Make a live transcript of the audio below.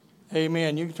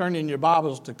Amen. You can turn in your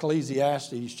Bibles to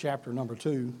Ecclesiastes chapter number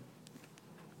 2.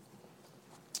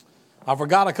 I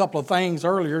forgot a couple of things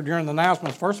earlier during the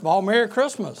announcements. First of all, Merry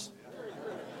Christmas.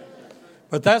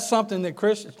 But that's something that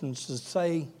Christians should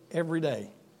say every day.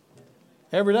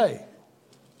 Every day.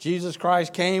 Jesus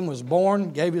Christ came, was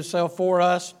born, gave himself for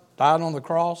us, died on the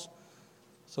cross.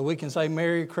 So we can say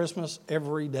Merry Christmas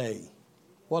every day.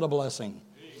 What a blessing.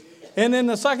 And then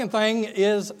the second thing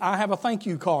is I have a thank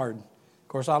you card.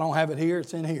 Of course, I don't have it here.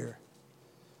 It's in here.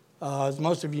 As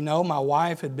most of you know, my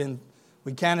wife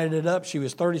we counted it up. She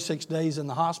was 36 days in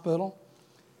the hospital.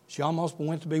 She almost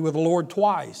went to be with the Lord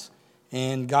twice.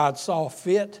 And God saw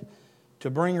fit to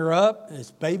bring her up.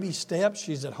 It's baby steps.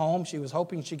 She's at home. She was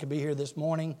hoping she could be here this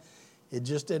morning. It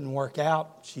just didn't work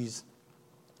out. She's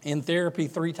in therapy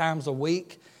 3 times a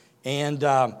week. And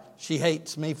she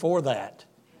hates me for that.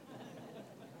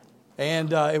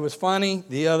 And it was funny.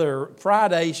 The other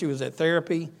Friday, she was at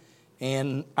therapy,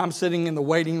 and I'm sitting in the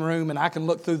waiting room, and I can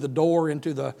look through the door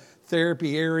into the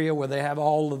therapy area where they have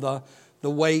all of the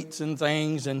weights and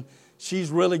things, and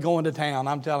she's really going to town.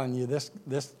 I'm telling you, this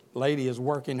lady is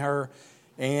working her,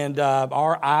 and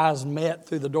our eyes met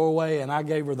through the doorway, and I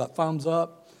gave her the thumbs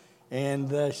up,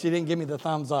 and she didn't give me the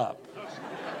thumbs up.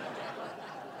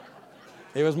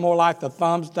 It was more like the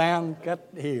thumbs down, cut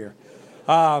here.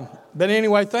 But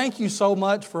anyway, thank you so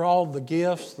much for all the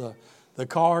gifts, the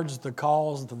cards, the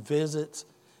calls, the visits,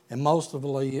 and most of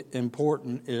all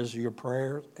important is your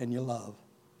prayer and your love.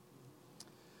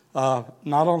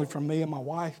 Not only from me and my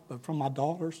wife, but from my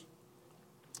daughters.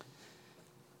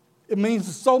 It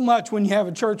means so much when you have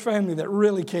a church family that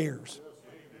really cares.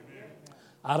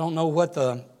 I don't know what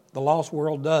the lost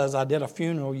world does. I did a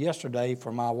funeral yesterday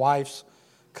for my wife's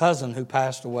cousin who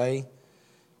passed away,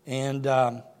 and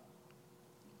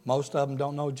most of them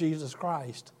don't know Jesus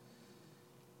Christ.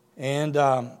 And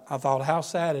I thought, how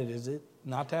sad it is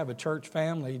not to have a church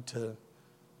family to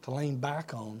lean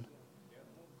back on,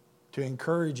 to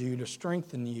encourage you, to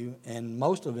strengthen you, and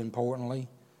most of importantly,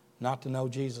 not to know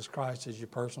Jesus Christ as your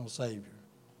personal Savior.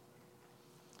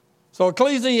 So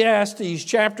Ecclesiastes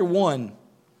chapter 2,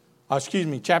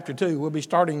 we'll be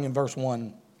starting in verse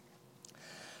 1.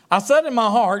 I said in my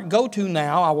heart, go to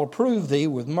now, I will prove thee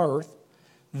with mirth.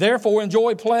 Therefore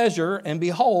enjoy pleasure, and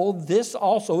behold, this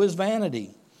also is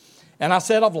vanity. And I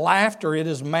said of laughter, it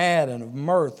is mad, and of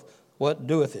mirth, what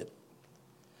doeth it?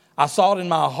 I sought in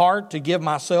my heart to give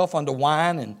myself unto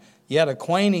wine, and yet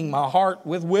acquainting my heart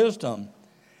with wisdom,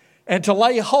 and to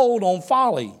lay hold on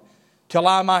folly, till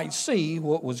I might see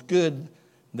what was good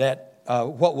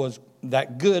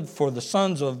good for the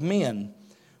sons of men,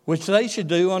 which they should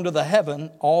do under the heaven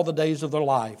all the days of their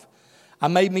life. I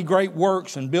made me great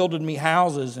works, and builded me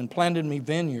houses, and planted me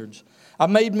vineyards. I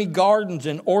made me gardens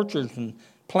and orchards, and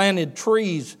planted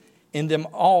trees in them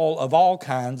all of all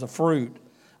kinds of fruit.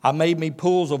 I made me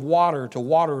pools of water to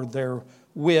water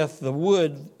therewith the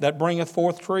wood that bringeth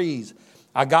forth trees.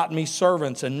 I got me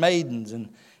servants and maidens, and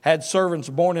had servants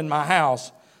born in my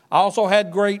house. I also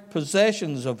had great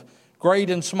possessions of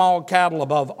great and small cattle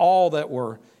above all that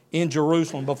were in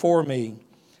Jerusalem before me.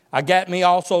 I got me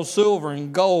also silver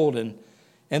and gold, and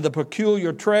the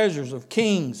peculiar treasures of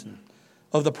kings and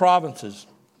of the provinces.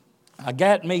 I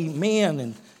got me men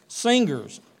and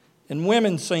singers and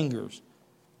women singers,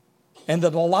 and the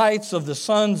delights of the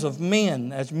sons of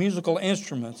men as musical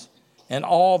instruments, and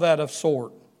all that of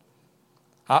sort.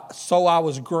 So I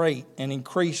was great, and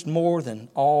increased more than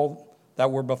all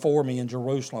that were before me in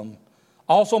Jerusalem.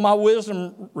 Also my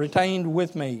wisdom remained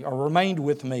with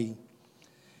me.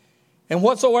 And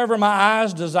whatsoever my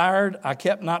eyes desired, I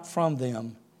kept not from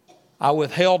them. I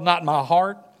withheld not my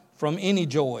heart from any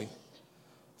joy.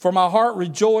 For my heart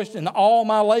rejoiced in all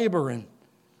my labor, and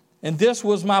this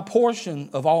was my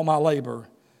portion of all my labor.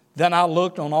 Then I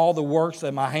looked on all the works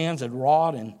that my hands had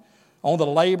wrought, and on the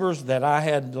labors that I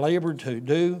had labored to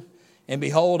do. And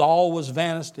behold, all was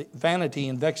vanity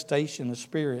and vexation of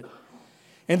spirit.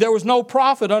 And there was no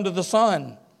profit under the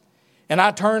sun. And I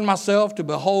turned myself to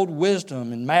behold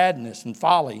wisdom and madness and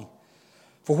folly.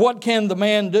 For what can the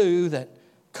man do that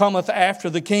cometh after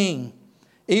the king,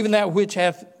 even that which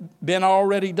hath been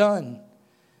already done?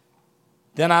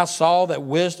 Then I saw that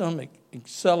wisdom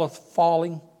excelleth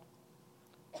folly,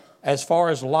 as far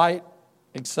as light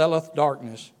excelleth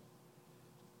darkness.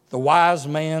 The wise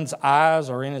man's eyes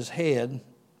are in his head,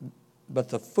 but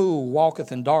the fool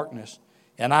walketh in darkness.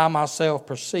 And I myself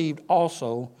perceived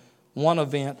also one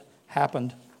event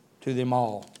happened to them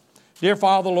all. Dear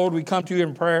Father, Lord, we come to you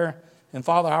in prayer. And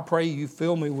Father, I pray you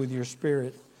fill me with your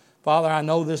Spirit. Father, I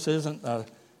know this isn't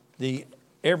the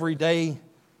everyday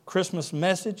Christmas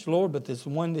message, Lord, but this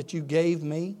one that you gave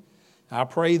me. I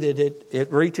pray that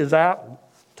it reaches out,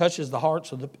 touches the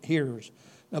hearts of the hearers.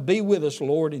 Now be with us,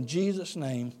 Lord, in Jesus'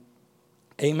 name.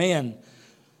 Amen.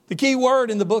 The key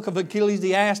word in the book of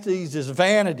Ecclesiastes is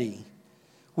vanity,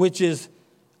 which is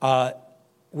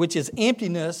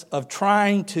emptiness of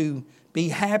trying to be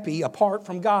happy apart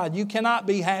from God. You cannot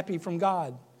be happy from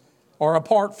God or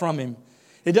apart from Him.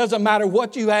 It doesn't matter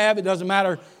what you have. It doesn't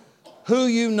matter who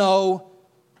you know.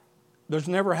 There's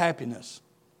never happiness.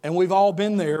 And we've all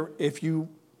been there if you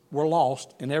were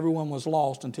lost, and everyone was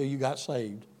lost until you got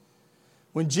saved.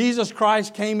 When Jesus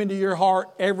Christ came into your heart,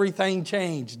 everything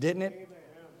changed, didn't it?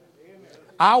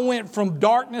 I went from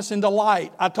darkness into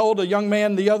light. I told a young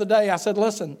man the other day, I said,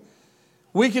 listen,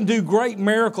 we can do great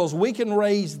miracles. We can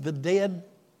raise the dead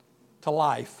to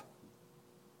life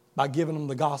by giving them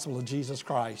the gospel of Jesus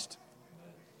Christ.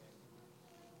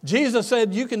 Jesus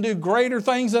said, you can do greater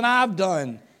things than I've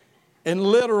done. And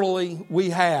literally we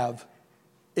have,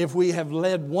 if we have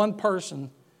led one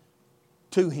person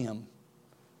to Him.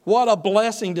 What a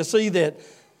blessing to see that.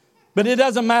 But it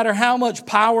doesn't matter how much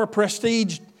power,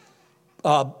 prestige,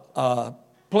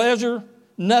 pleasure,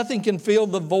 nothing can fill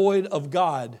the void of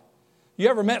God. You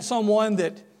ever met someone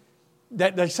that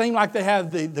they seem like they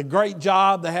have the great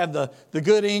job, they have the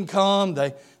good income,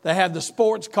 they have the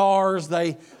sports cars,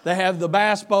 they have the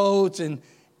bass boats, and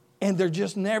they're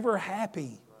just never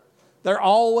happy. They're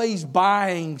always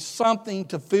buying something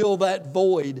to fill that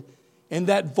void, and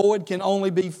that void can only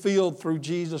be filled through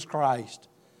Jesus Christ.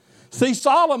 See,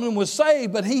 Solomon was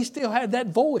saved, but he still had that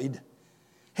void.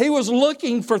 He was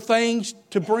looking for things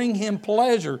to bring him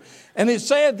pleasure. And it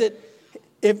said that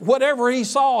if whatever he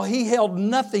saw, he held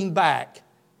nothing back.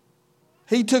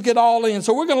 He took it all in.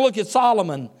 So we're going to look at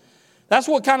Solomon. That's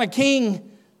what kind of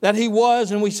king that he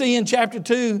was. And we see in chapter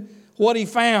 2 what he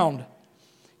found.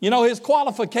 You know, his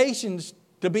qualifications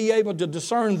to be able to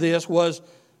discern this was,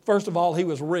 first of all, he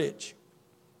was rich.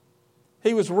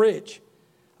 He was rich.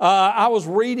 I was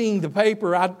reading the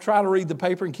paper. I try to read the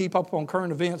paper and keep up on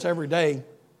current events every day.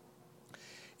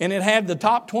 And it had the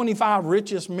top 25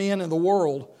 richest men in the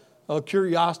world.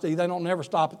 Curiosity, they don't never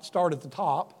start at the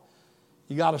top.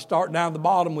 You got to start down at the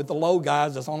bottom with the low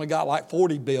guys that's only got like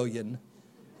 40 billion,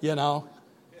 you know,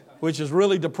 which is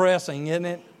really depressing, isn't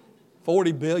it?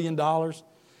 $40 billion.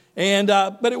 And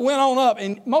but it went on up,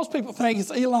 and most people think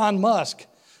it's Elon Musk.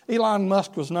 Elon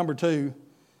Musk was number 2.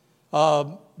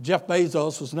 Jeff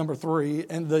Bezos was number 3.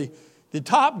 And the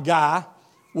top guy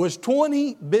was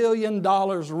 $20 billion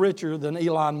richer than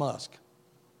Elon Musk.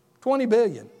 $20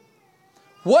 billion.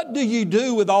 What do you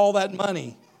do with all that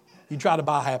money? You try to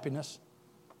buy happiness.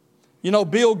 You know,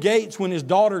 Bill Gates, when his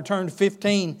daughter turned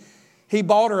 15, he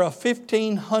bought her a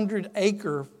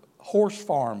 1,500-acre horse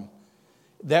farm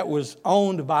that was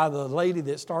owned by the lady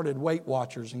that started Weight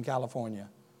Watchers in California.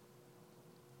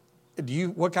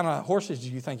 What kind of horses do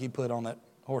you think he put on that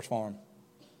horse farm?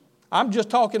 I'm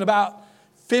just talking about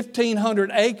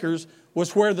 1,500 acres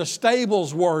was where the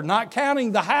stables were, not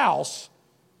counting the house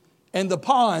and the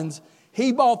ponds.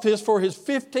 He bought this for his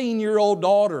 15-year-old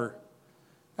daughter.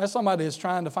 That's somebody that's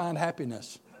trying to find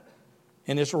happiness.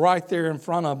 And it's right there in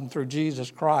front of him through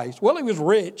Jesus Christ. Well, he was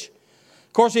rich.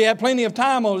 Of course, he had plenty of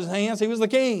time on his hands. He was the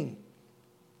king.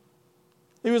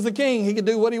 He was the king. He could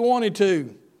do what he wanted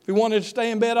to. If he wanted to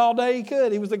stay in bed all day, he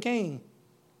could. He was the king.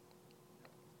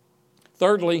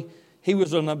 Thirdly, he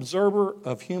was an observer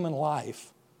of human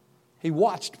life. He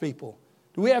watched people.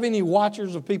 Do we have any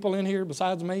watchers of people in here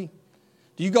besides me?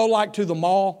 Do you go like to the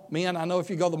mall? Men, I know if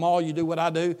you go to the mall, you do what I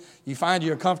do. You find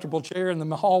you a comfortable chair in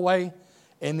the hallway,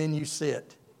 and then you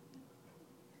sit.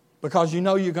 Because you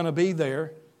know you're going to be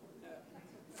there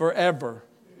forever.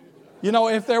 You know,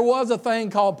 if there was a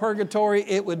thing called purgatory,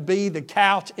 it would be the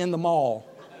couch in the mall.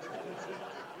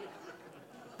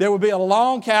 There would be a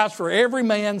long couch for every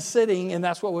man sitting, and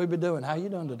that's what we'd be doing. How you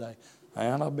doing today?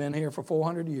 Man, I've been here for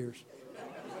 400 years.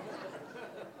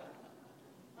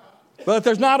 But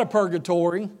there's not a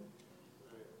purgatory.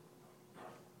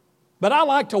 But I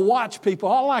like to watch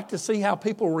people. I like to see how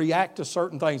people react to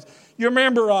certain things. You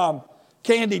remember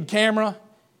Candid Camera?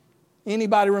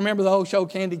 Anybody remember the whole show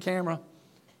Candid Camera?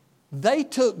 They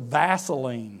took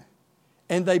Vaseline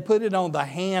and they put it on the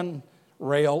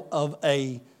handrail of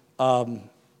a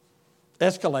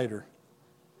escalator.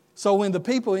 So when the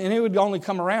people, and it would only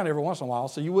come around every once in a while,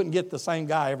 so you wouldn't get the same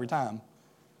guy every time.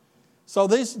 So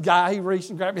this guy, he reached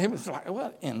and grabbed him and was like,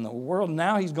 what in the world?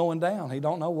 Now he's going down. He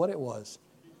don't know what it was.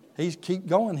 He's keep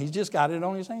going. He's just got it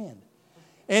on his hand.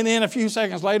 And then a few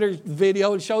seconds later,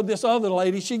 video showed this other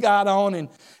lady. She got on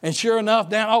and sure enough,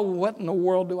 down, oh, what in the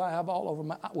world do I have all over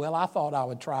my, well, I thought I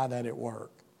would try that at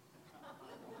work.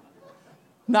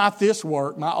 Not this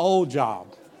work, my old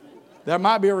job. There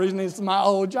might be a reason it's my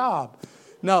old job.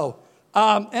 No.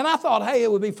 And I thought, hey,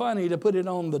 it would be funny to put it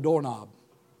on the doorknob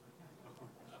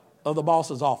of the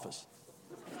boss's office.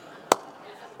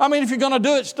 I mean, if you're going to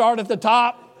do it, start at the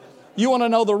top. You want to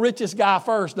know the richest guy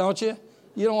first, don't you?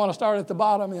 You don't want to start at the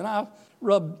bottom. And I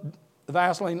rubbed the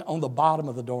Vaseline on the bottom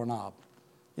of the doorknob.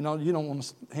 You know, you don't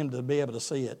want him to be able to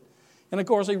see it. And, of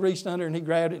course, he reached under and he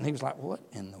grabbed it and he was like, what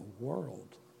in the world?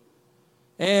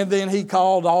 And then he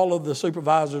called all of the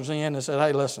supervisors in and said,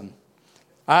 hey, listen,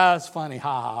 it's funny,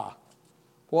 ha, ha, ha.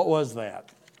 What was that?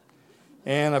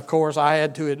 And, of course, I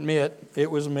had to admit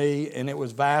it was me and it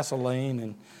was Vaseline.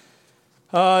 And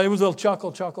it was a little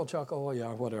chuckle, oh,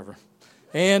 yeah, whatever.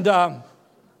 And the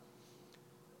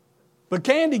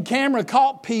candid camera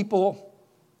caught people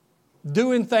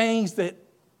doing things that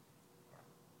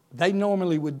they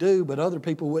normally would do, but other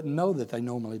people wouldn't know that they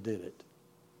normally did it.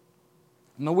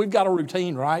 You know, we've got a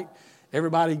routine, right?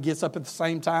 Everybody gets up at the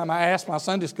same time. I asked my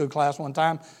Sunday school class one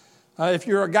time, if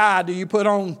you're a guy, do you put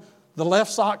on the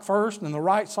left sock first and the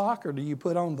right sock, or do you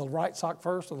put on the right sock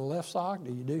first or the left sock?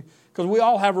 Do you do? Because we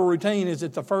all have a routine. Is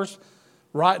it the first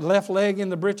left leg in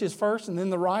the britches first and then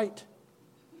the right?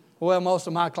 Well, most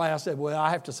of my class said, well,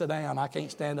 I have to sit down. I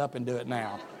can't stand up and do it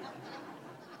now.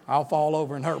 I'll fall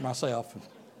over and hurt myself.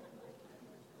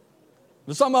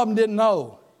 But some of them didn't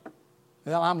know.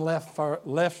 Well, I'm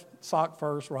left sock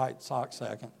first, right sock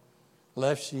second.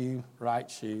 Left shoe, right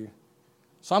shoe.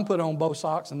 Some put on both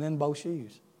socks and then both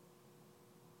shoes.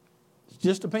 It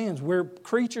just depends. We're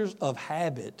creatures of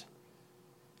habit.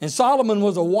 And Solomon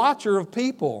was a watcher of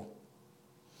people.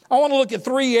 I want to look at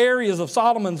 3 areas of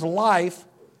Solomon's life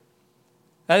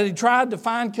that he tried to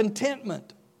find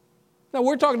contentment. Now,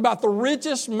 we're talking about the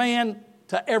richest man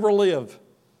to ever live.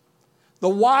 The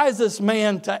wisest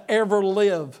man to ever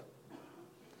live.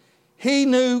 He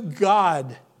knew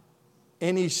God,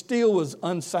 and he still was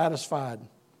unsatisfied.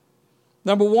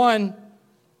 Number 1,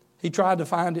 he tried to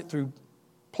find it through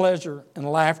pleasure and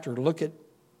laughter. Look at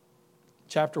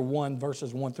chapter 1,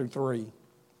 verses 1 through 3.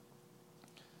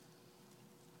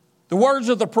 The words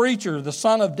of the preacher, the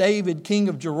son of David, king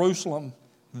of Jerusalem,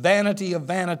 vanity of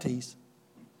vanities.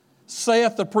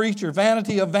 Saith the preacher,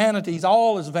 vanity of vanities,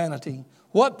 all is vanity.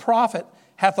 What profit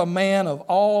hath a man of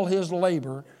all his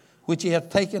labor which he hath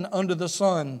taken under the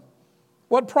sun?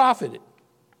 What profit?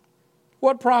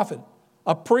 What profit?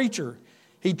 A preacher.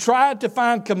 He tried to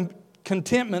find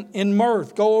contentment in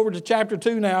mirth. Go over to chapter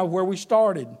 2 now where we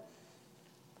started.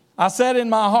 I said in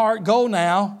my heart, go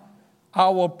now, I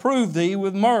will prove thee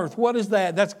with mirth. What is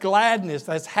that? That's gladness,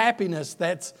 that's happiness,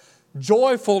 that's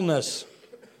joyfulness.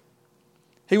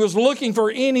 He was looking for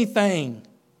anything,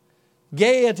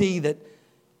 gaiety that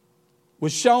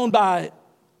was shown by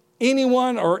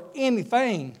anyone or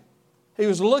anything. He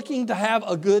was looking to have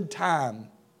a good time.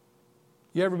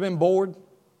 You ever been bored?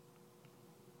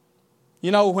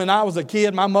 You know, when I was a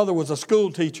kid, my mother was a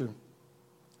school teacher.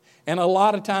 And a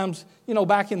lot of times, you know,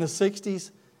 back in the 60s,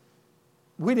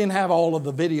 we didn't have all of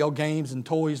the video games and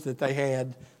toys that they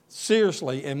had.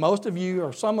 Seriously, and most of you,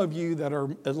 or some of you that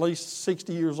are at least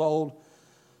 60 years old,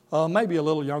 maybe a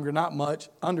little younger, not much,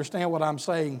 understand what I'm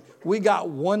saying. We got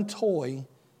one toy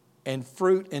and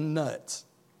fruit and nuts,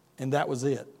 and that was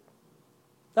it.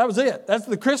 That was it. That's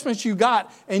the Christmas you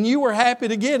got, and you were happy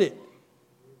to get it.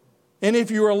 And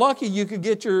if you were lucky, you could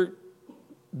get your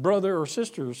brother or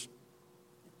sister's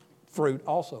fruit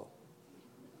also,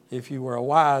 if you were a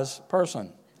wise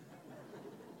person.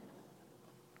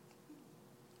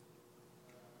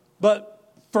 But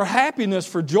for happiness,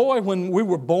 for joy, when we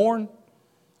were born,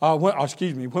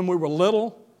 when we were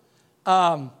little,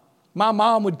 my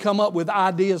mom would come up with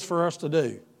ideas for us to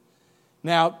do.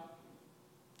 Now,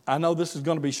 I know this is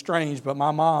going to be strange, but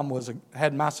my mom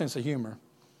had my sense of humor.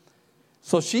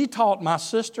 So she taught my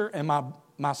sister and my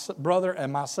brother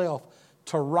and myself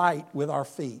to write with our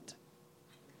feet.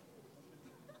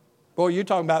 Boy, you're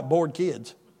talking about bored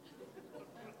kids.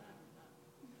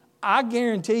 I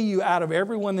guarantee you, out of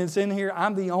everyone that's in here,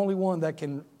 I'm the only one that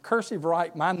can cursive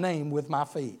write my name with my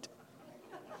feet.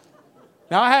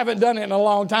 Now, I haven't done it in a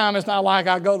long time. It's not like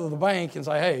I go to the bank and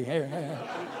say, hey, here,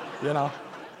 you know.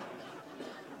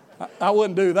 I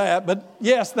wouldn't do that. But,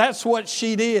 yes, that's what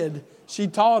she did. She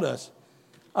taught us.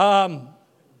 I'm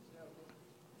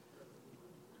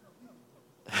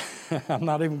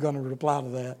not even going to reply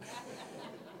to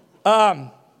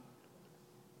that.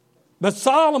 But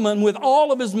Solomon, with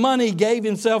all of his money, gave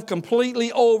himself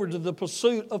completely over to the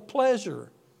pursuit of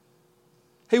pleasure.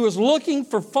 He was looking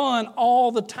for fun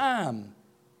all the time.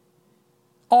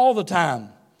 All the time.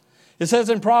 It says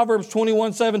in Proverbs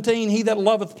 21:17, he that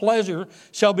loveth pleasure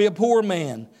shall be a poor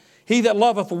man. He that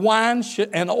loveth wine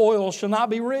and oil shall not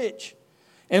be rich.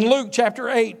 In Luke chapter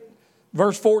 8,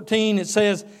 verse 14, it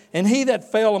says, and he that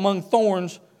fell among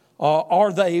thorns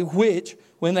are they which,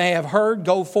 when they have heard,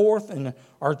 go forth and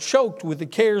are choked with the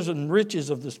cares and riches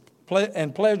of this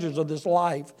and pleasures of this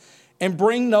life, and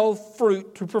bring no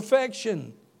fruit to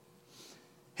perfection.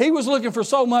 He was looking for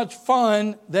so much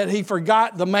fun that he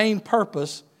forgot the main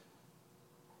purpose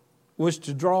was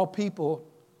to draw people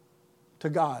to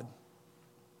God.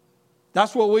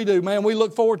 That's what we do, man. We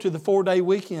look forward to the 4-day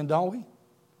weekend, don't we?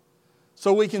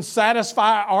 So we can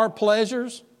satisfy our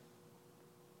pleasures.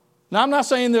 Now, I'm not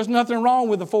saying there's nothing wrong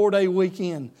with a 4-day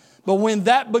weekend, but when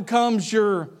that becomes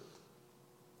your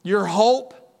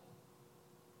hope,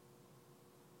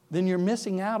 then you're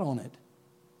missing out on it.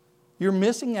 You're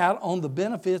missing out on the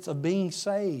benefits of being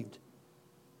saved.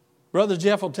 Brother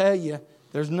Jeff will tell you,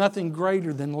 there's nothing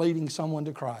greater than leading someone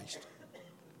to Christ.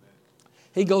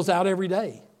 He goes out every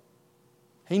day.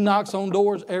 He knocks on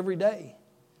doors every day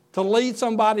to lead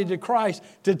somebody to Christ,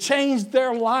 to change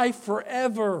their life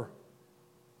forever.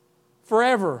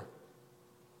 Forever.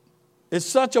 It's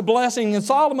such a blessing. And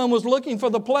Solomon was looking for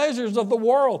the pleasures of the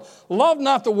world. Love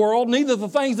not the world, neither the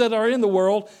things that are in the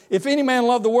world. If any man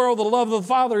love the world, the love of the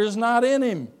Father is not in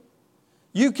him.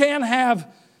 You can't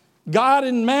have God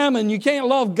and mammon. You can't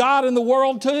love God and the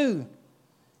world too.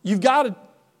 You've got to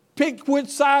pick which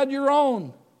side you're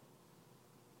on.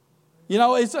 You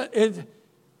know, it's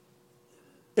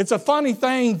a funny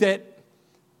thing that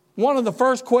one of the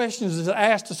first questions is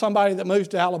asked to somebody that moves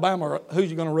to Alabama, who's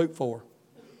you going to root for?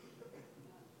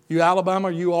 You Alabama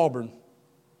or you Auburn?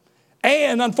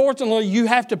 And unfortunately, you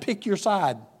have to pick your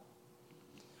side.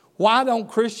 Why don't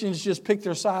Christians just pick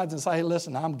their sides and say, hey,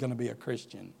 listen, I'm going to be a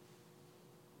Christian.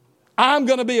 I'm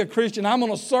going to be a Christian. I'm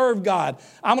going to serve God.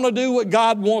 I'm going to do what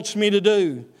God wants me to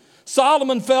do.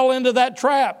 Solomon fell into that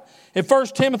trap. In 1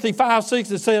 Timothy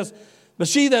 5:6 it says, but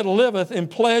she that liveth in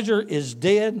pleasure is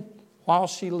dead while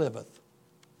she liveth.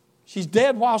 She's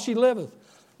dead while she liveth,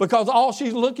 because all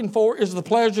she's looking for is the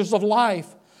pleasures of life.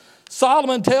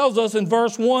 Solomon tells us in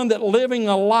verse 1 that living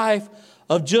a life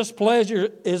of just pleasure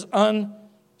is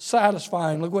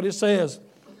unsatisfying. Look what it says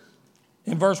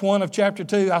in verse 1 of chapter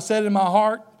 2. I said in my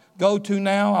heart, go to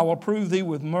now, I will prove thee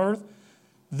with mirth.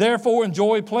 Therefore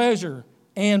enjoy pleasure,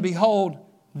 and behold,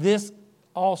 this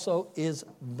also is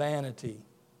vanity.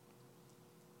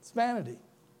 It's vanity.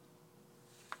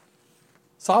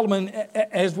 Solomon,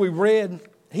 as we read,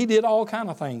 he did all kind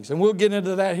of things. And we'll get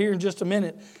into that here in just a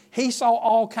minute. He saw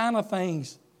all kind of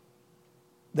things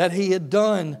that he had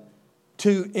done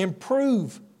to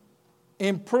improve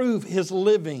his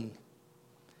living.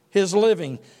 His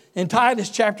living. In Titus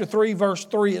chapter 3, verse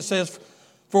 3, it says,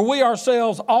 for we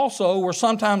ourselves also were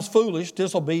sometimes foolish,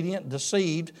 disobedient,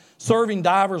 deceived, serving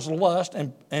divers lusts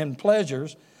and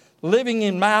pleasures, living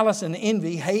in malice and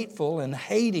envy, hateful and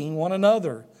hating one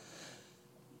another.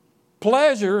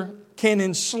 Pleasure can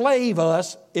enslave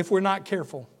us if we're not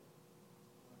careful.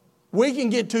 We can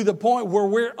get to the point where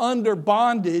we're under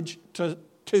bondage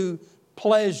to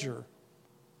pleasure.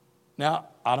 Now,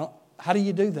 how do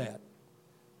you do that?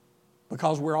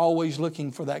 Because we're always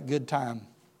looking for that good time.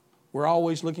 We're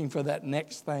always looking for that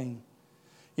next thing.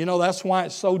 You know, that's why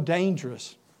it's so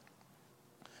dangerous.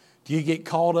 Do you get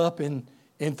caught up in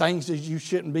things that you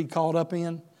shouldn't be caught up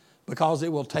in? Because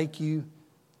it will take you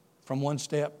from one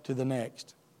step to the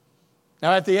next.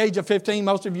 Now, at the age of 15,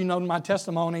 most of you know my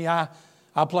testimony. I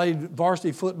played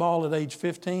varsity football at age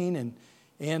 15,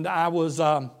 and I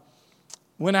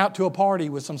went out to a party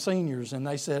with some seniors, and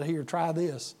they said, here, try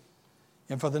this.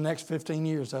 And for the next 15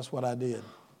 years, that's what I did.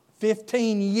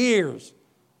 15 years.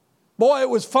 Boy, it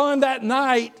was fun that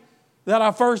night that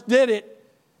I first did it,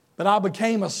 but I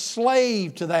became a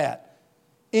slave to that,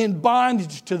 in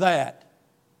bondage to that.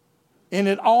 And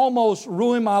it almost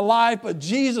ruined my life, but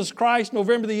Jesus Christ,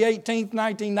 November the 18th,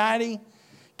 1990,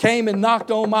 came and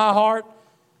knocked on my heart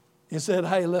and said,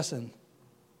 hey, listen,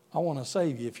 I want to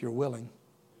save you if you're willing.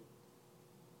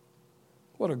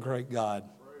 What a great God.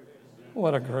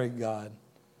 What a great God.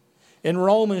 In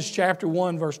Romans chapter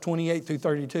 1, verse 28 through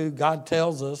 32, God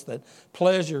tells us that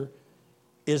pleasure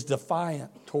is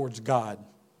defiant towards God.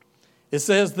 It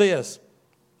says this,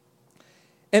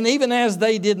 and even as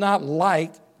they did not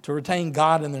like to retain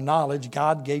God in their knowledge,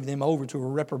 God gave them over to a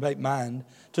reprobate mind,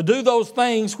 to do those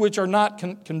things which are not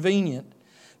convenient,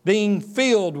 being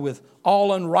filled with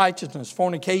all unrighteousness,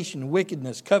 fornication,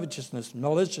 wickedness, covetousness,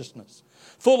 maliciousness,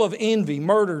 full of envy,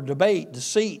 murder, debate,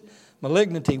 deceit,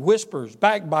 malignity, whispers,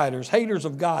 backbiters, haters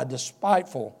of God,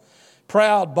 despiteful,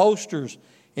 proud, boasters,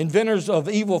 inventors of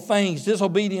evil things,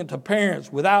 disobedient to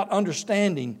parents, without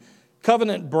understanding,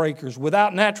 covenant breakers,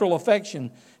 without natural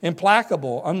affection,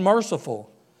 implacable,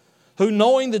 unmerciful, who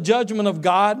knowing the judgment of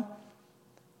God,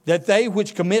 that they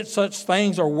which commit such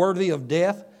things are worthy of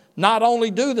death, not only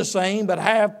do the same, but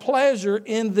have pleasure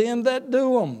in them that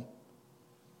do them.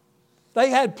 They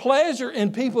had pleasure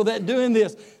in people that doing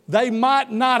this. They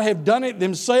might not have done it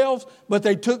themselves, but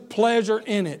they took pleasure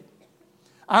in it.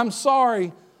 I'm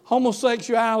sorry,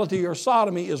 homosexuality or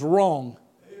sodomy is wrong.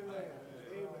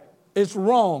 It's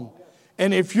wrong.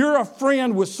 And if you're a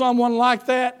friend with someone like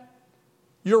that,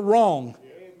 you're wrong.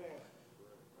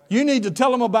 You need to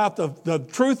tell them about the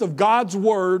truth of God's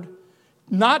word,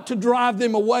 not to drive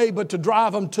them away, but to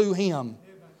drive them to Him.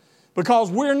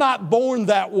 Because we're not born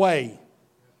that way.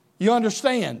 You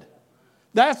understand?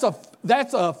 That's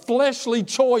a fleshly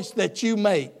choice that you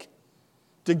make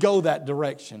to go that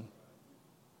direction.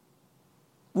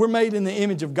 We're made in the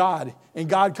image of God, and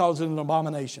God calls it an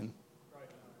abomination.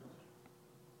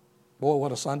 Boy,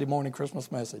 what a Sunday morning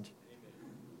Christmas message.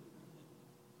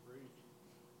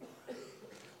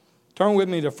 Turn with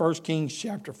me to 1 Kings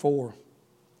chapter 4.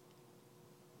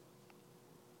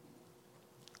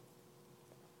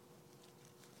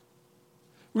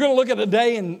 We're going to look at a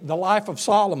day in the life of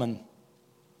Solomon.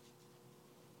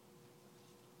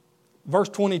 Verse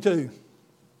 22.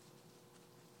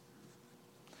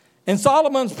 And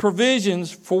Solomon's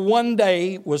provisions for one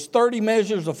day was 30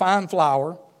 measures of fine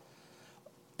flour,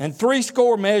 and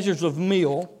 80 measures of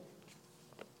meal,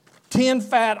 10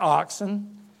 fat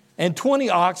oxen, and 20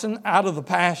 oxen out of the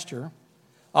pasture,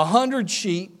 100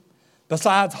 sheep,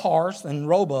 besides horse and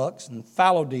roebucks and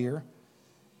fallow deer,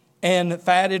 and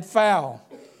fatted fowl.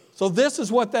 So this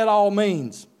is what that all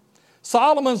means.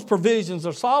 Solomon's provisions,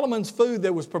 or Solomon's food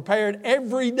that was prepared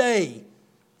every day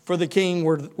for the king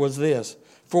was this.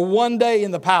 For one day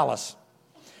in the palace,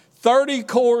 30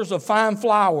 cores of fine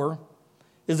flour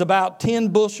is about 10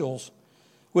 bushels,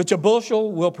 which a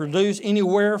bushel will produce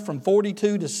anywhere from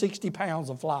 42 to 60 pounds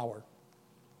of flour.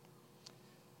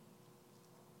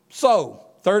 So,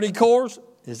 30 cores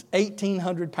is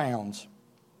 1,800 pounds.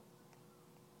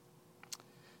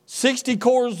 60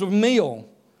 cores of meal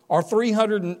are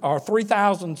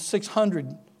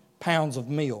 3,600 pounds of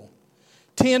meal.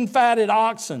 10 fatted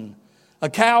oxen. A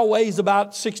cow weighs about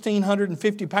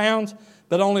 1,650 pounds,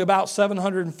 but only about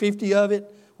 750 of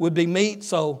it would be meat,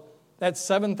 so that's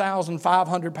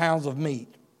 7,500 pounds of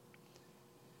meat.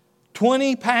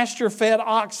 20 pasture-fed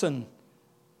oxen,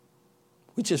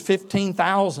 which is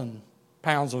 15,000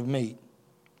 pounds of meat.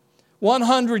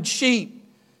 100 sheep,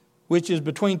 which is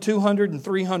between 200 and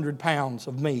 300 pounds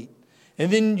of meat.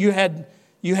 And then you had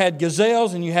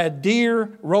gazelles and you had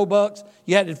deer, roebucks.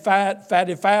 You had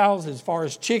fatted fowls as far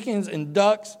as chickens and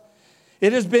ducks.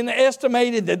 It has been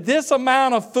estimated that this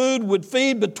amount of food would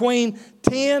feed between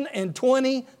 10 and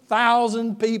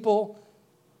 20,000 people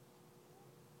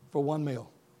for one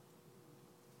meal.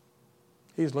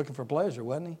 He was looking for pleasure,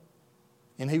 wasn't he?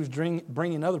 And he was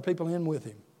bringing other people in with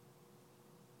him.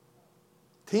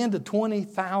 10 to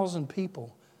 20,000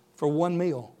 people for one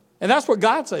meal. And that's what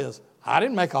God says. I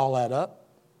didn't make all that up.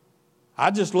 I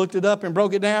just looked it up and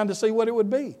broke it down to see what it would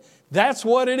be. That's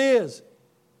what it is.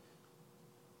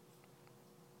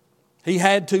 He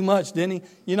had too much, didn't he?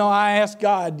 You know, I asked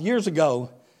God years ago,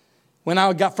 when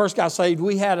I first got saved,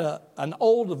 we had an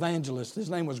old evangelist. His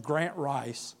name was Grant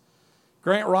Rice.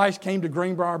 Grant Rice came to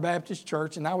Greenbrier Baptist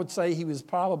Church, and I would say he was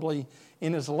probably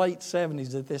in his late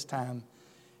 70s at this time.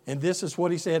 And this is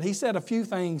what he said. He said a few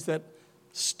things that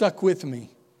stuck with me.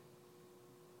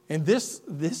 And this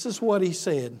is what he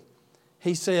said.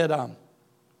 He said,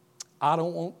 I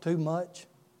don't want too much,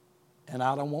 and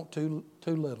I don't want too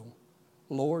little.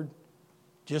 Lord,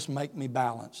 just make me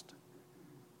balanced.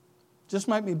 Just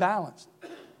make me balanced.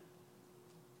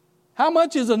 How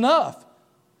much is enough?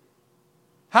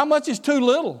 How much is too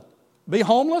little? Be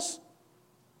homeless?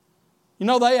 You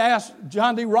know, they asked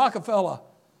John D. Rockefeller,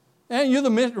 and you're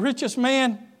the richest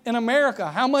man in America.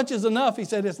 How much is enough? He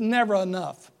said, it's never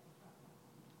enough.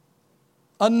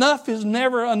 Enough is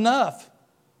never enough.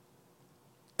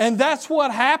 And that's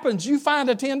what happens. You find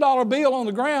a $10 bill on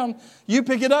the ground, you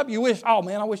pick it up, you wish, oh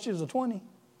man, I wish it was a 20.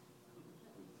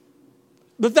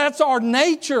 But that's our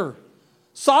nature.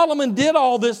 Solomon did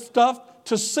all this stuff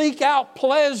to seek out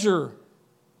pleasure.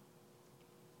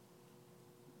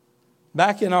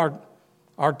 Back in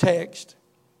our text,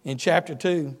 in chapter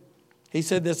 2, he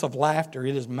said this of laughter,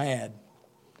 it is mad.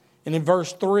 And in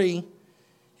verse 3,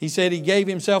 he said he gave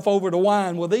himself over to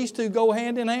wine. Well, these two go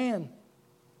hand in hand.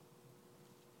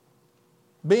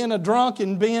 Being a drunk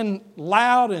and being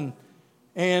loud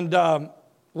and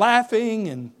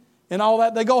laughing and all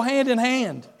that, they go hand in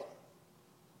hand.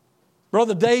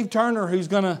 Brother Dave Turner, who's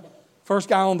going to First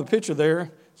guy on the picture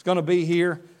there is going to be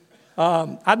here.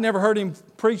 I'd never heard him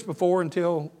preach before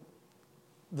until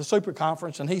the super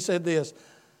conference, and he said this: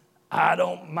 I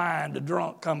don't mind a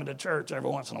drunk coming to church every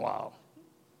once in a while.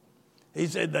 He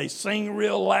said they sing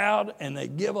real loud and they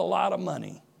give a lot of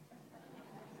money.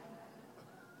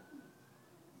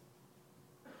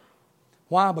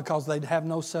 Why? Because they have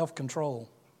no self-control.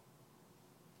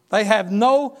 They have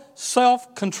no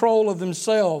self-control of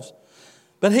themselves.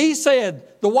 But he said,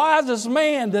 the wisest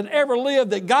man that ever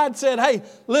lived, that God said, hey,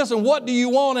 listen, what do you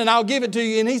want and I'll give it to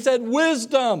you? And he said,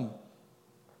 wisdom.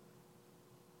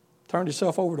 Turned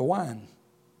himself over to wine.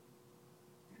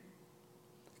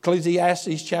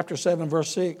 Ecclesiastes chapter 7, verse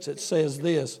 6, it says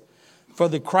this: for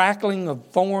the crackling of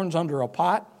thorns under a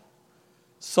pot,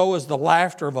 so is the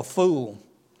laughter of a fool.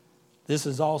 This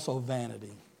is also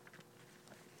vanity.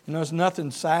 You know, there's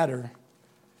nothing sadder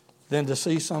than to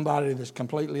see somebody that's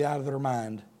completely out of their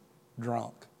mind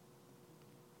drunk.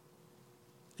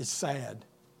 It's sad.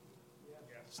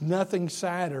 It's nothing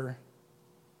sadder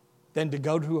than to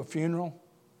go to a funeral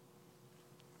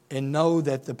and know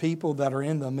that the people that are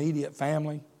in the immediate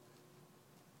family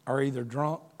are either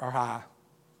drunk or high.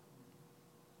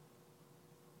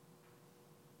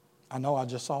 I know, I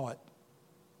just saw it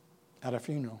at a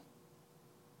funeral.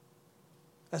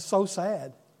 That's so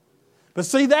sad. But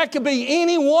see, that could be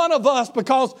any one of us,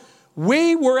 because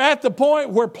we were at the point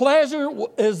where pleasure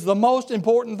is the most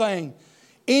important thing.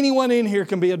 Anyone in here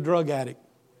can be a drug addict.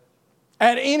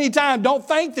 At any time. Don't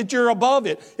think that you're above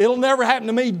it. It'll never happen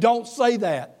to me. Don't say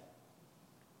that.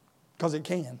 Because it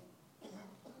can.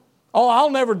 Oh, I'll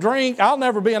never drink. I'll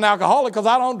never be an alcoholic because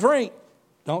I don't drink.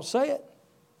 Don't say it.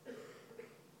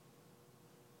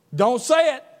 Don't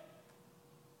say it.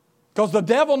 Because the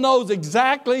devil knows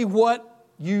exactly what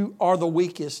you are the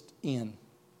weakest in.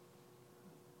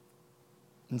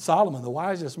 And Solomon, the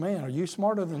wisest man, are you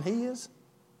smarter than he is?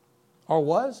 Or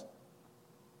was?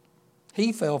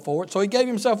 He fell for it. So he gave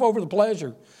himself over to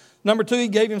pleasure. Number 2, he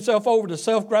gave himself over to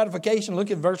self-gratification.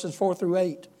 Look at verses 4 through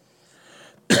 8.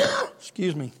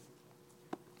 Excuse me.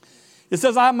 It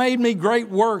says, I made me great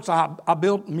works. I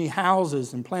built me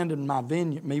houses and planted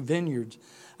me vineyards.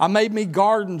 I made me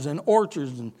gardens and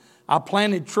orchards, and I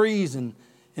planted trees and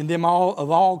them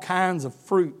all kinds of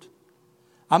fruit.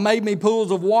 I made me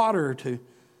pools of water to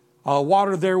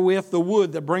water therewith the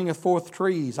wood that bringeth forth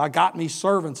trees. I got me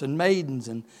servants and maidens,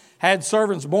 and had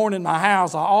servants born in my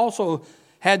house. I also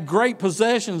had great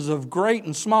possessions of great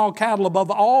and small cattle above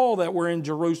all that were in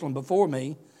Jerusalem before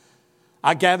me.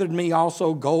 I gathered me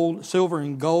also gold, silver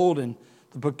and gold, and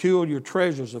the peculiar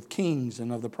treasures of kings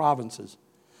and of the provinces.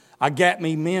 I gat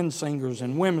me men singers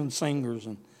and women singers,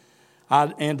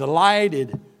 and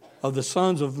delighted of the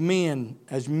sons of men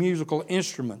as musical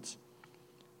instruments,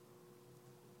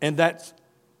 and that's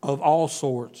of all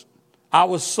sorts. I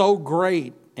was so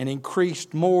great and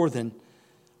increased more than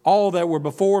all that were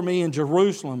before me in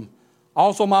Jerusalem.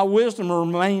 Also my wisdom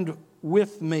remained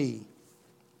with me.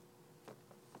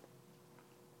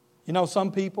 You know,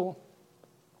 some people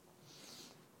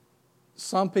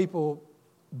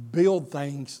build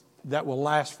things that will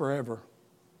last forever,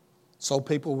 so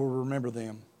people will remember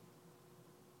them.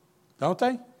 Don't they?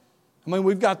 I mean,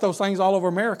 we've got those things all over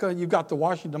America. You've got the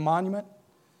Washington Monument.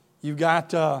 You've got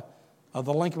the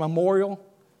Lincoln Memorial.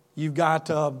 You've got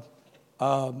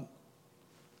Mount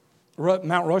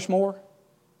Rushmore.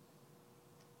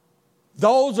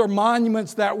 Those are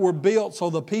monuments that were built so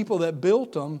the people that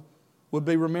built them would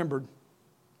be remembered.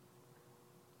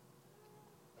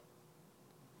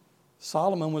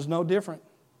 Solomon was no different.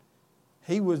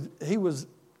 He was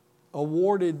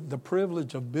awarded the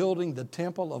privilege of building the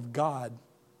temple of God.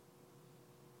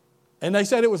 And they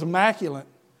said it was immaculate.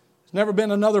 There's never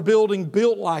been another building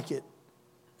built like it.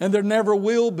 And there never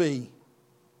will be.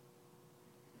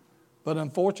 But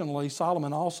unfortunately,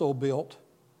 Solomon also built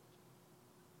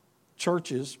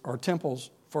churches or temples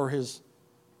for his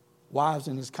wives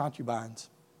and his concubines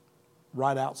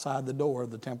right outside the door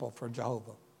of the temple for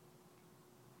Jehovah.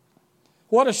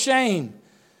 What a shame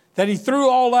that he threw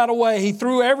all that away. He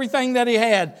threw everything that he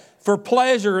had for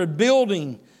pleasure and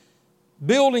building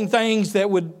things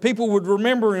that people would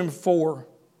remember him for.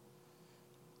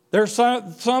 There's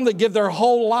some that give their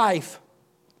whole life.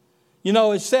 You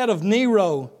know, it's said of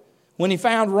Nero, when he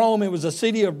found Rome, it was a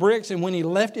city of bricks, and when he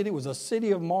left it, it was a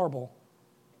city of marble.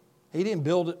 He didn't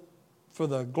build it for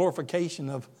the glorification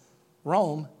of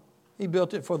Rome. He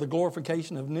built it for the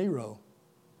glorification of Nero.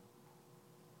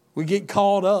 We get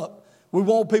caught up. We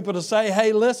want people to say,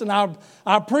 hey, listen, I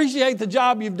appreciate the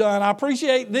job you've done. I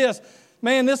appreciate this.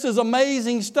 man, this is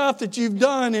amazing stuff that you've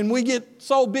done. And we get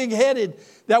so big-headed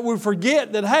that we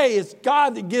forget that, hey, it's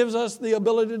God that gives us the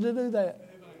ability to do that.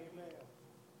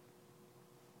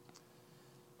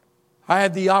 I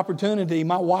had the opportunity,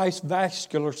 my wife's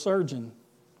vascular surgeon,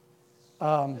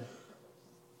 I'm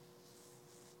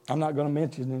not going to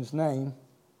mention his name,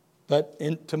 but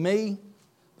to me,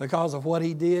 because of what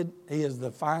he did, he is the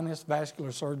finest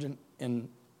vascular surgeon in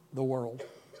the world.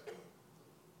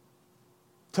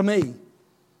 To me,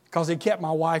 because he kept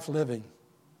my wife living.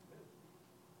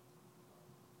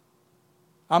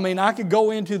 I mean, I could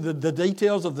go into the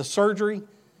details of the surgery,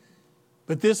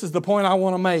 but this is the point I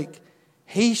want to make.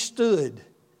 He stood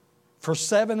for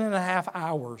 7.5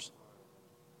 hours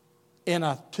in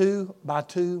a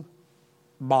 2x2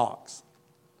 box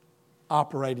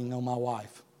operating on my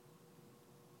wife.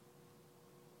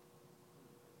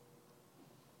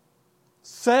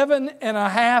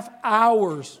 7.5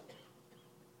 hours.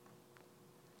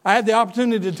 I had the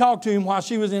opportunity to talk to him while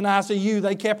she was in ICU.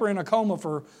 They kept her in a coma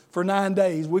for 9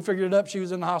 days. We figured it up. She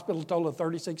was in the hospital a total of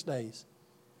 36 days.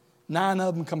 9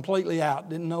 of them completely out.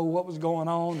 Didn't know what was going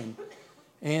on.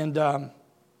 But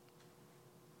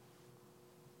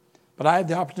I had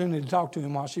the opportunity to talk to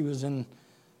him while she was in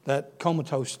that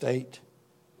comatose state.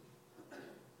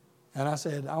 And I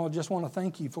said, I just want to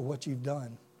thank you for what you've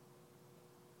done.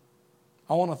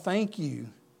 I want to thank you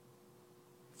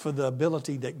for the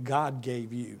ability that God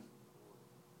gave you.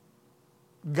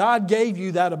 God gave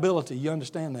you that ability. You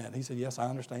understand that? He said, yes, I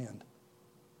understand.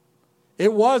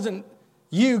 It wasn't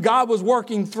you. God was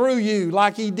working through you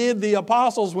like He did the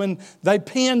apostles when they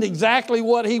penned exactly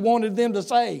what He wanted them to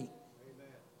say. Amen.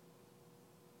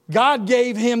 God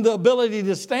gave him the ability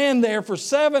to stand there for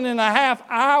 7.5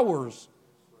 hours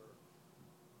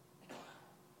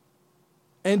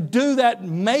and do that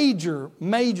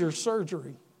major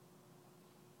surgery.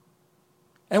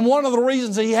 And one of the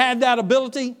reasons he had that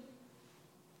ability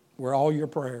were all your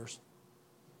prayers.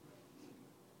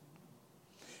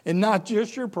 And not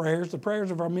just your prayers, the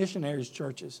prayers of our missionaries'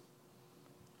 churches.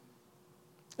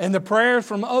 And the prayers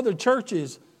from other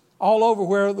churches all over,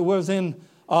 where it was in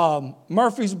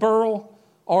Murfreesboro,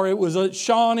 or it was at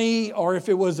Shawnee, or if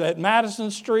it was at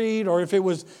Madison Street, or if it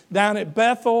was down at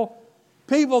Bethel.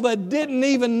 People that didn't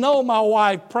even know my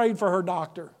wife prayed for her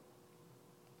doctor.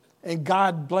 And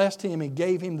God blessed him and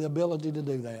gave him the ability to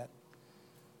do that.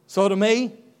 So to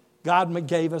me, God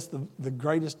gave us the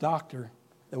greatest doctor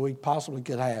that we possibly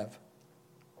could have.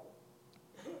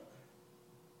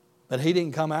 But He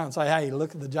didn't come out and say, hey,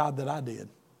 look at the job that I did.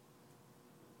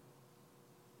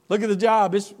 Look at the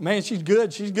job. Man, she's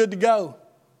good. She's good to go.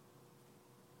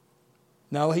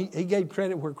 No, he gave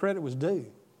credit where credit was due.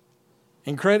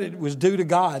 And credit was due to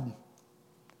God.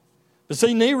 But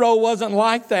see, Nero wasn't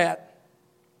like that.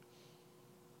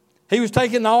 He was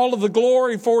taking all of the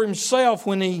glory for himself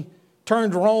when he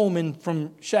turned Rome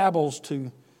from shambles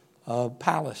to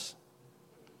palace.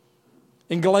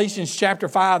 In Galatians chapter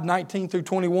 5, 19 through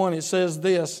 21, it says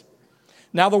this.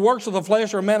 Now the works of the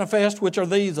flesh are manifest, which are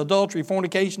these: adultery,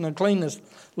 fornication, uncleanness,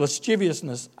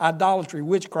 lasciviousness, idolatry,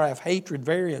 witchcraft, hatred,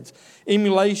 variance,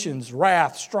 emulations,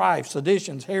 wrath, strife,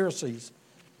 seditions, heresies,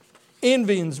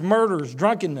 envyings, murders,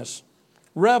 drunkenness,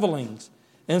 revelings,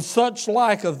 and such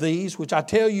like of these, which I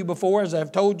tell you before, as I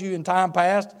have told you in time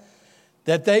past,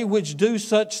 that they which do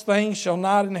such things shall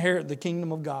not inherit the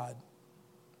kingdom of God.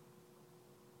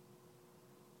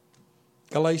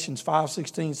 Galatians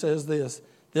 5:16 says this.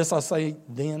 This I say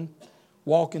then,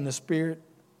 walk in the Spirit,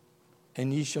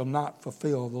 and ye shall not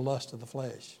fulfill the lust of the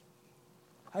flesh.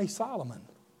 Hey, Solomon,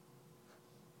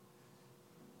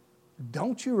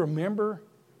 don't you remember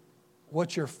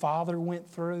what your father went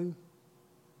through?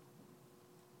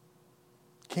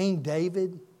 King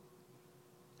David,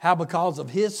 how because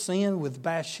of his sin with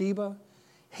Bathsheba,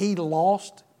 he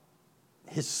lost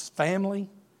his family.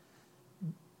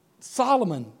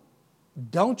 Solomon,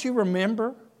 don't you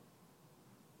remember?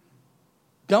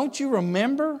 Don't you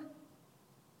remember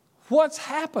what's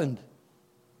happened?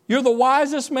 You're the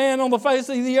wisest man on the face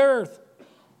of the earth.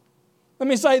 Let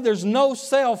me say, there's no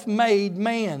self-made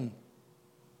man.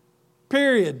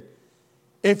 Period.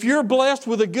 If you're blessed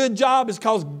with a good job, it's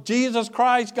because Jesus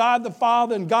Christ, God the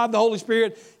Father, and God the Holy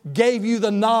Spirit gave you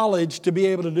the knowledge to be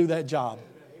able to do that job.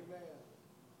 Amen.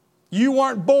 You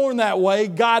weren't born that way.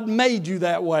 God made you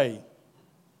that way.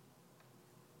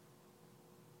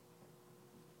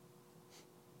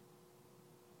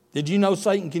 Did you know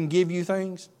Satan can give you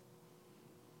things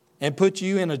and put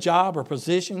you in a job or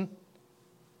position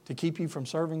to keep you from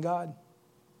serving God?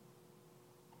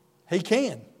 He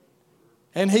can.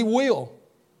 And he will.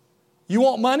 You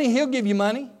want money? He'll give you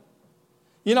money.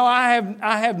 You know, I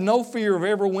have no fear of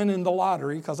ever winning the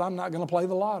lottery because I'm not going to play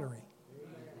the lottery.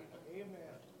 Amen.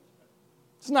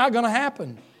 It's not going to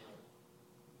happen.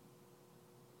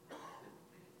 A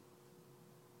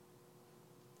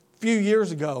few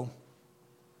years ago,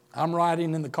 I'm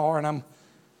riding in the car and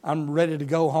I'm ready to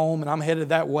go home and I'm headed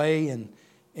that way and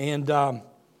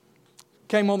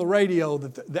came on the radio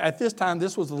that at this time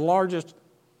this was the largest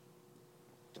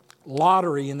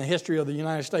lottery in the history of the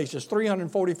United States. It's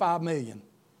 $345 million.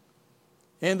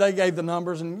 And they gave the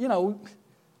numbers. And, you know,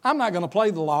 I'm not going to play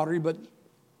the lottery, but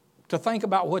to think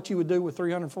about what you would do with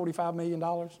 $345 million.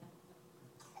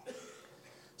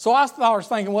 So I was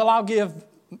thinking, well, I'll give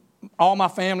all my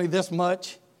family this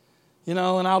much, you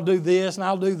know, and I'll do this and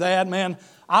I'll do that. Man,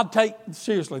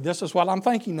 seriously, this is what I'm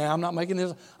thinking now. I'm not making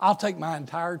this. I'll take my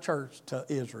entire church to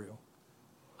Israel.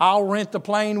 I'll rent the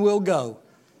plane, we'll go.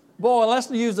 Boy, let's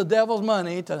use the devil's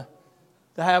money to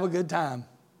have a good time.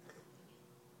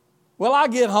 Well, I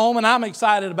get home and I'm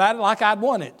excited about it like I'd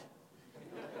won it.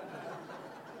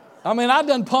 I mean, I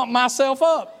done pumped myself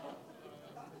up.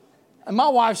 And my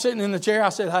wife's sitting in the chair. I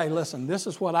said, hey, listen, this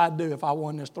is what I'd do if I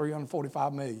won this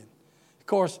 $345 million. Of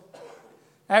course,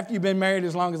 after you've been married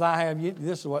as long as I have,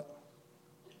 this is what.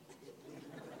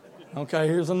 Okay,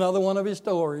 here's another one of his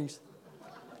stories.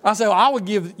 I said, well, I'd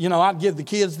give the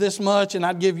kids this much, and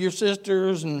I'd give your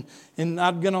sisters, and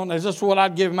I'd get on. This is what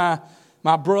I'd give my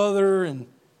brother. And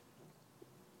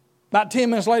about 10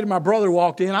 minutes later, my brother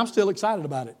walked in. I'm still excited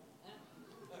about it.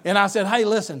 And I said, hey,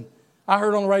 listen, I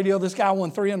heard on the radio this guy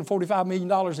won $345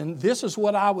 million, and this is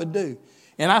what I would do.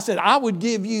 And I said, I would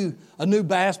give you a new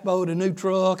bass boat, a new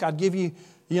truck. I'd give you,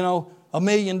 $1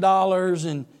 million.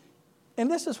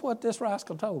 And this is what this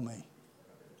rascal told me.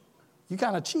 You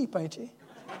kind of cheap, ain't you?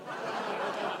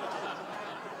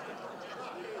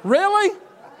 Really?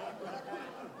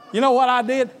 You know what I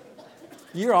did?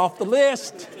 You're off the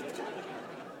list.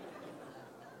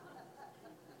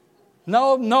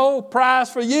 No prize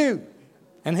for you.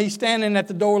 And he's standing at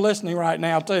the door listening right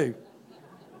now too.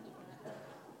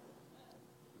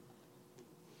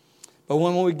 But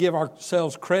when we give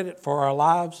ourselves credit for our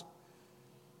lives,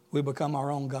 we become our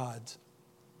own gods.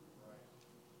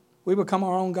 We become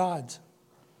our own gods.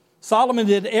 Solomon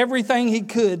did everything he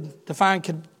could to find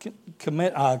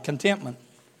contentment,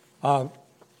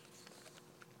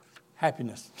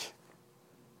 happiness.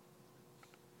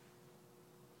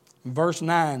 Verse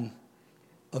 9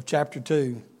 of chapter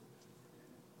 2,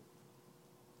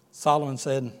 Solomon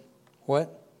said,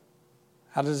 what?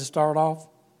 How does it start off?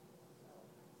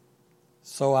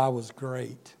 So I was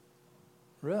great.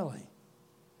 Really?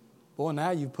 Boy,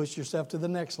 now you've pushed yourself to the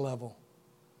next level.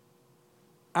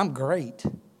 I'm great.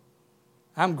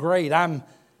 I'm great. I'm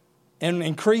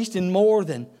increased in more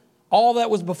than all that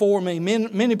was before me.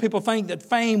 Many people think that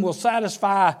fame will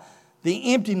satisfy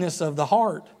the emptiness of the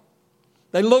heart.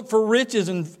 They look for riches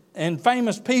and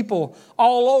famous people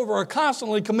all over are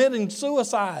constantly committing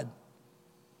suicide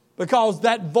because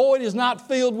that void is not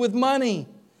filled with money.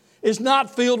 It's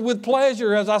not filled with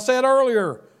pleasure, as I said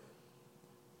earlier.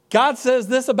 God says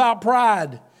this about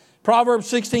pride.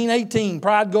 Proverbs 16:18,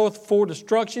 pride goeth before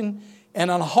destruction,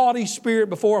 and an haughty spirit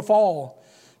before a fall.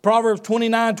 Proverbs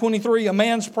 29:23, a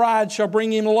man's pride shall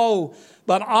bring him low,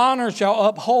 but honor shall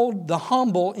uphold the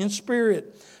humble in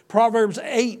spirit. Proverbs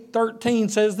 8:13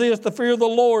 says this, the fear of the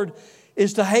Lord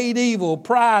is to hate evil,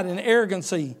 pride and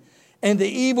arrogancy, and the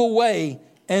evil way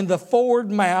and the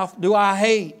forward mouth do I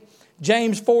hate.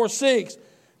 James 4:6,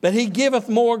 but he giveth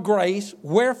more grace,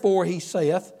 wherefore he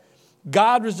saith,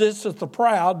 God resisteth the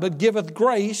proud, but giveth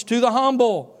grace to the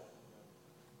humble.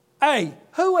 Hey,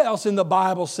 who else in the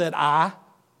Bible said I?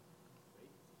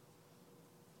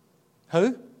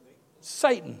 Who?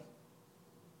 Satan.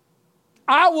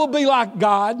 I will be like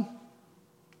God.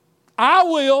 I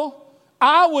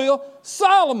will.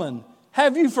 Solomon,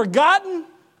 have you forgotten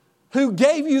who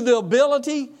gave you the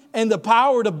ability and the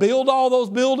power to build all those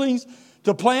buildings,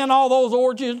 to plant all those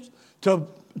orchards,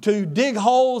 to dig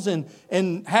holes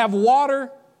and have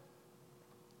water?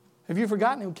 Have you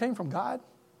forgotten it came from God?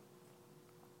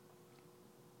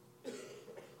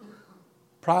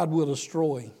 Pride will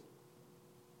destroy.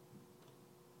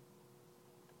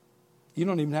 You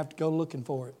don't even have to go looking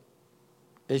for it.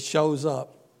 It shows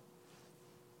up.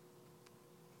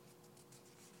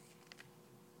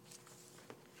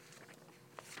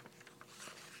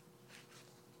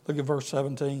 Look at verse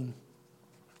 17.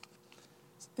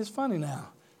 It's funny now.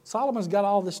 Solomon's got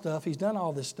all this stuff. He's done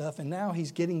all this stuff, and now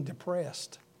he's getting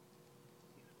depressed.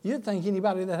 You'd think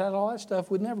anybody that had all that stuff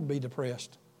would never be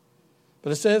depressed.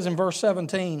 But it says in verse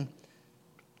 17,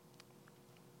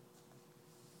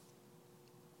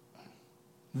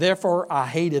 therefore I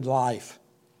hated life.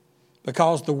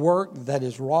 because the work that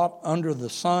is wrought under the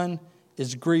sun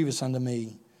is grievous unto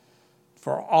me.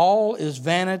 For all is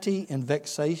vanity and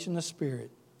vexation of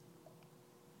spirit.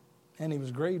 And he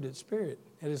was grieved at spirit,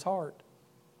 at his heart,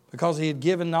 because he had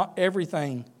given not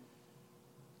everything.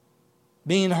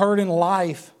 Being hurt in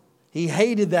life, he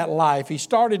hated that life. He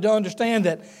started to understand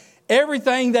that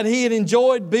everything that he had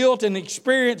enjoyed, built, and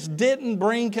experienced didn't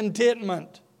bring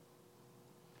contentment.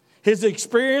 His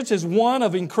experience is one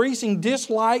of increasing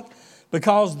dislike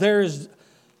because there is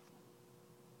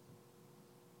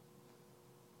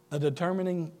a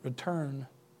determining return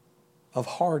of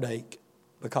heartache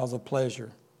because of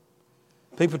pleasure.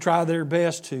 People try their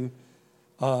best to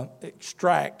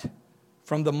extract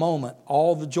from the moment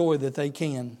all the joy that they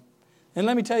can. And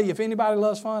let me tell you, if anybody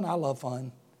loves fun, I love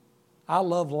fun. I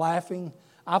love laughing.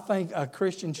 I think a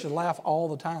Christian should laugh all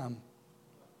the time.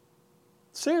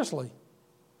 Seriously.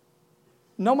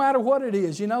 No matter what it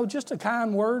is, just a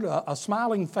kind word, a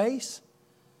smiling face,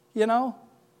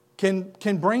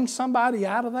 can bring somebody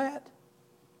out of that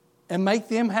and make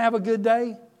them have a good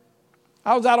day.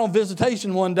 I was out on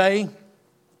visitation one day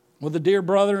with a dear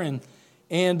brother,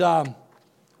 and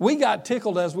we got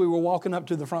tickled as we were walking up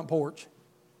to the front porch.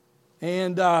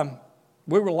 And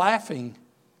we were laughing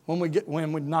when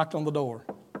we knocked on the door.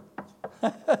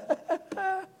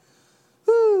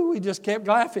 We just kept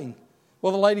laughing.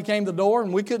 Well, the lady came to the door,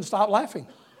 and we couldn't stop laughing.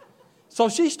 So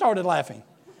she started laughing.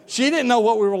 She didn't know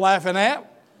what we were laughing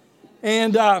at.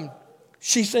 And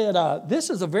she said,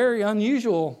 this is a very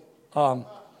unusual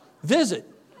visit.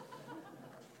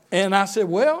 And I said,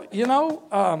 well,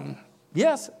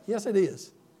 yes it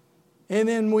is. And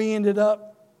then we ended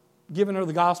up giving her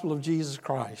the gospel of Jesus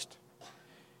Christ.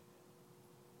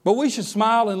 But we should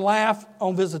smile and laugh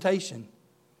on visitation.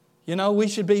 We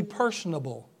should be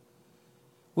personable.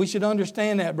 We should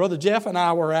understand that. Brother Jeff and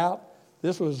I were out.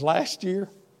 This was last year.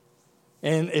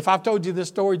 And if I've told you this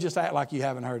story, just act like you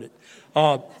haven't heard it.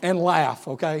 And laugh,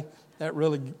 okay? That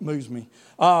really moves me.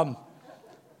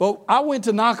 But I went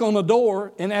to knock on the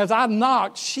door, and as I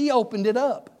knocked, she opened it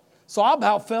up. So I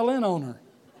about fell in on her.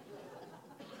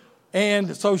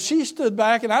 And so she stood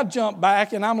back, and I jumped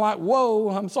back, and I'm like, whoa,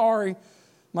 I'm sorry.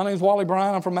 My name's Wally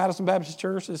Bryan. I'm from Madison Baptist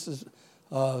Church. This is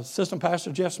Assistant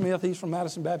Pastor Jeff Smith. He's from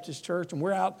Madison Baptist Church, and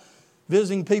we're out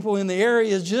visiting people in the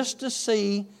area just to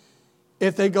see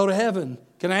if they go to heaven.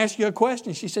 Can I ask you a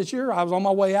question? She said, sure. I was on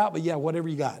my way out, but yeah, whatever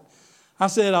you got. I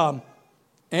said,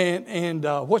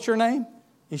 what's your name?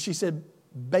 And she said,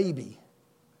 Baby.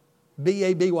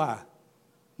 B-A-B-Y.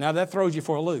 Now that throws you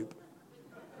for a loop.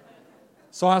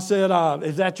 So I said,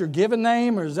 is that your given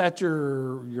name or is that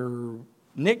your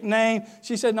nickname?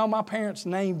 She said, no, my parents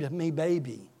named me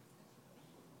Baby.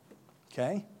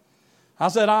 Okay. I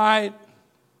said, all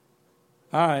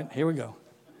right, here we go.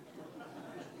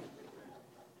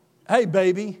 Hey,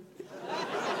 baby.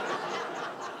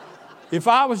 If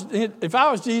I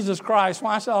was Jesus Christ,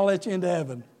 why should I let you into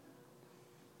heaven?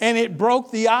 And it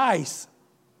broke the ice.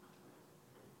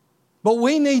 But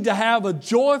we need to have a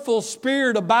joyful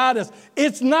spirit about us.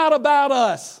 It's not about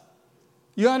us.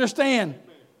 You understand?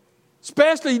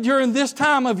 Especially during this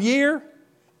time of year,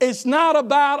 it's not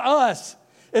about us.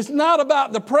 It's not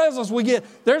about the presents we get.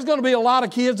 There's going to be a lot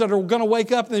of kids that are going to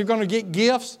wake up and they're going to get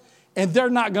gifts and they're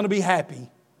not going to be happy.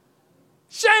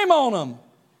 Shame on them.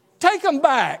 Take them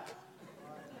back.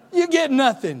 You get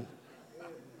nothing.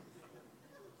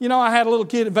 I had a little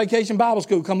kid at Vacation Bible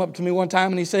School come up to me one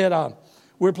time and he said,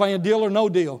 we're playing deal or no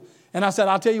deal. And I said,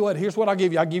 I'll tell you what, here's what I'll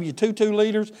give you. I'll give you 2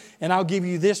 liters and I'll give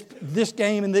you this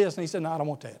game and this. And he said, no, I don't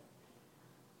want that.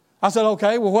 I said,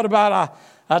 okay, well, what about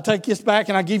I take this back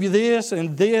and I give you this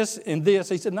and this and this.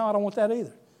 He said, no, I don't want that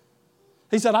either.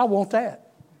 He said, I want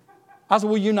that. I said,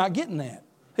 well, you're not getting that.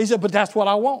 He said, but that's what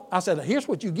I want. I said, here's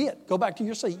what you get. Go back to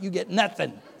your seat. You get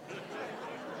nothing.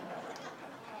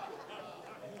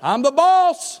 I'm the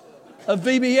boss of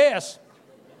VBS.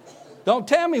 Don't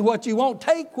tell me what you want.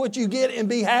 Take what you get and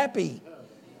be happy.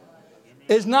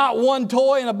 It's not one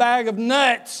toy and a bag of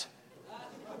nuts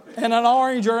and an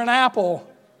orange or an apple.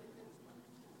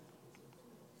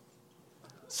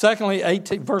 Secondly,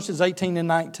 verses 18 and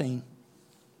 19.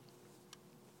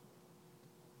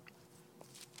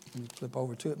 Let me flip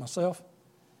over to it myself.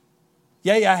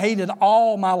 Yea, I hated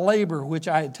all my labor which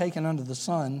I had taken under the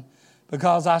sun,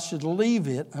 because I should leave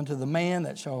it unto the man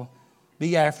that shall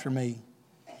be after me.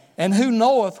 And who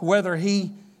knoweth whether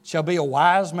he shall be a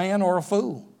wise man or a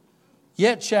fool?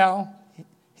 Yet shall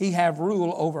he have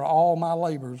rule over all my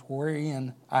labors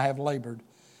wherein I have labored,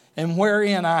 and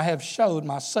wherein I have showed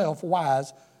myself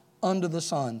wise under the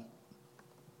sun.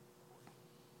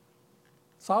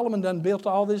 Solomon done built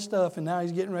all this stuff, and now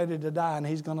he's getting ready to die, and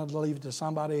he's going to leave it to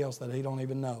somebody else that he don't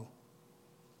even know.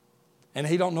 And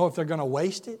he don't know if they're going to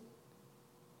waste it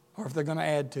or if they're going to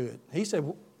add to it. He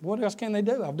said, what else can they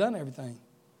do? I've done everything.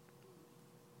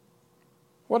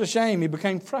 What a shame. He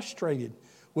became frustrated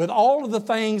with all of the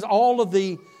things, all of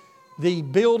the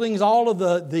buildings, all of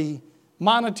the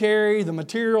monetary, the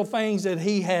material things that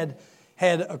he had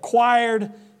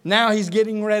acquired. Now he's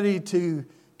getting ready to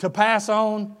pass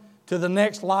on to the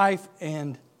next life,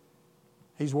 and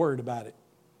he's worried about it.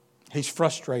 He's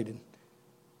frustrated.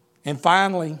 And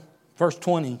finally, verse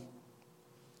 20.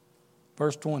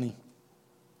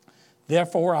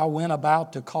 Therefore I went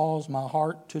about to cause my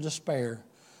heart to despair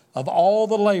of all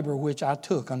the labor which I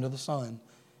took under the sun.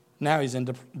 Now he's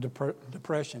in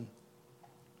depression.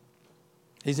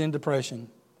 He's in depression.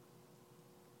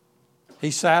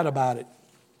 He's sad about it.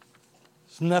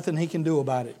 There's nothing he can do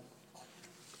about it.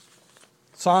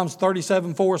 Psalms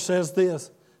 37:4 says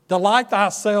this, delight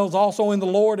thyself also in the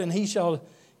Lord, and he shall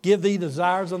give thee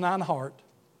desires of thine heart.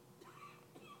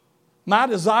 My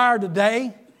desire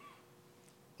today,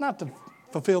 not to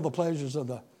fulfill the pleasures of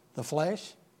the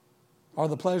flesh or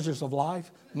the pleasures of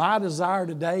life. My desire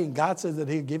today, and God says that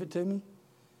he'll give it to me,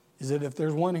 is that if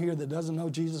there's one here that doesn't know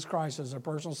Jesus Christ as their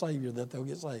personal Savior, that they'll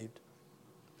get saved.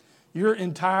 Your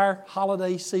entire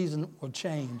holiday season will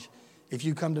change if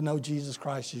you come to know Jesus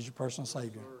Christ as your personal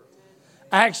Savior.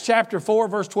 Acts chapter 4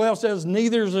 verse 12 says,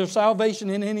 neither is there salvation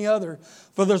in any other,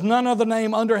 for there's none other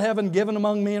name under heaven given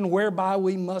among men whereby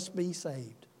we must be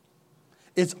saved.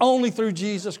 It's only through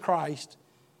Jesus Christ,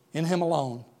 in him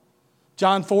alone.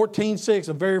 John 14:6,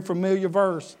 a very familiar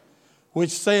verse,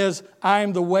 which says, I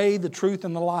am the way, the truth,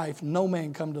 and the life. No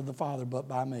man come to the Father but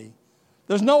by me.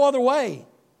 There's no other way.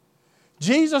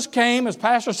 Jesus came, as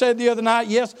Pastor said the other night,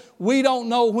 yes, we don't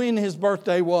know when his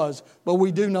birthday was, but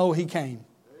we do know he came.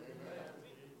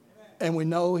 And we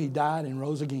know he died and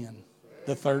rose again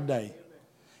the third day.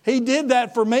 He did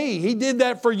that for me. He did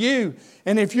that for you.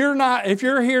 And if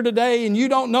you're here today and you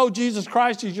don't know Jesus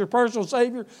Christ as your personal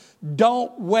Savior,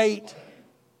 don't wait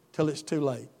till it's too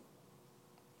late.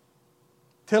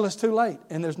 Till it's too late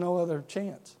and there's no other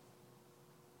chance.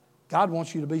 God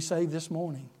wants you to be saved this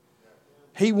morning.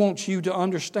 He wants you to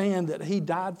understand that he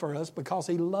died for us because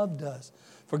he loved us.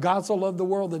 For God so loved the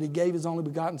world that he gave his only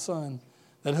begotten Son,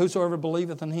 that whosoever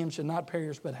believeth in him should not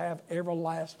perish but have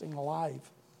everlasting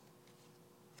life.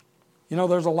 You know,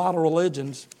 there's a lot of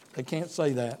religions that can't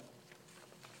say that.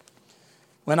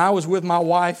 When I was with my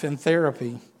wife in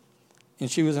therapy,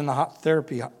 and she was in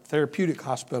the therapeutic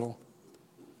hospital,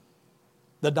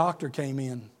 the doctor came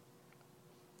in.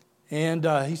 And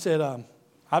he said,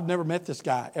 I've never met this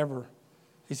guy ever.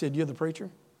 He said, you're the preacher?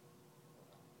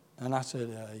 And I said,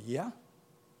 yeah.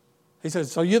 He said,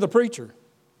 so you're the preacher?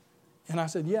 And I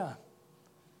said, yeah.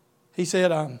 He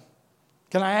said,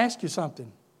 can I ask you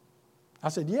something? I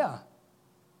said, yeah.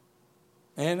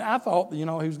 And I thought, he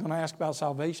was going to ask about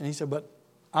salvation. He said, but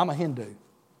I'm a Hindu.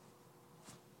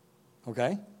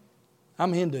 Okay?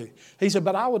 I'm a Hindu. He said,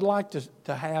 but I would like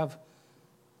to have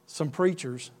some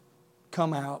preachers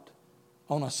come out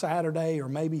on a Saturday or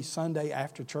maybe Sunday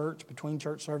after church, between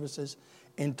church services,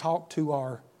 and talk to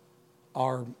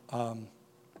our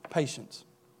patients.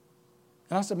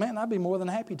 And I said, man, I'd be more than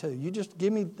happy to. You just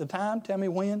give me the time, tell me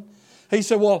when. He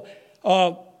said, well,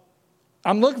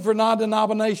 I'm looking for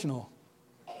non-denominational.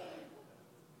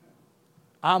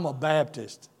 I'm a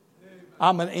Baptist.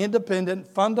 I'm an independent,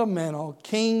 fundamental,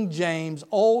 King James,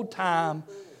 old-time,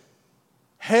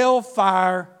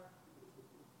 hellfire,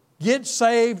 get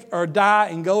saved or die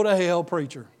and go to hell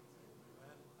preacher.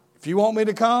 If you want me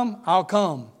to come, I'll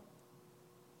come.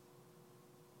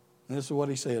 And this is what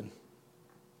he said.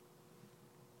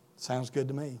 Sounds good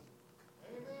to me.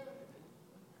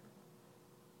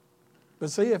 But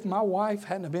see, if my wife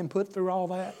hadn't have been put through all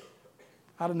that,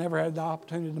 I'd have never had the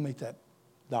opportunity to meet that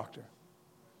doctor.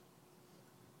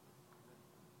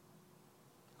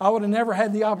 I would have never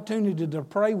had the opportunity to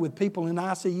pray with people in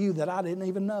ICU that I didn't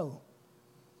even know.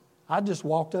 I just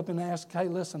walked up and asked, hey,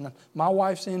 listen, my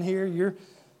wife's in here.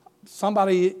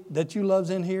 Somebody that you love's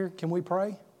in here. Can we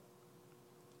pray?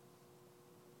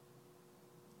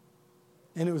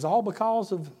 And it was all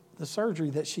because of the surgery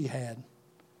that she had.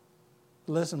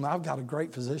 Listen, I've got a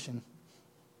great physician.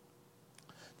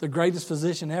 The greatest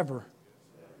physician ever.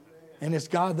 And it's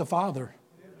God the Father.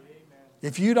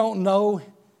 If you don't know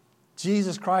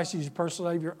Jesus Christ is your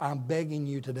personal Savior, I'm begging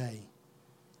you today.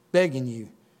 Begging you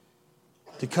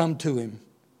to come to him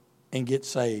and get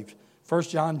saved. 1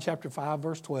 John chapter 5,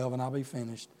 verse 12, and I'll be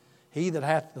finished. He that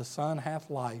hath the Son hath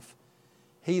life.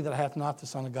 He that hath not the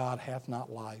Son of God hath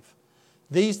not life.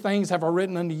 These things have I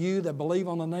written unto you that believe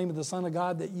on the name of the Son of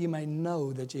God, that you may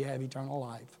know that you have eternal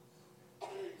life,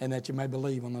 and that you may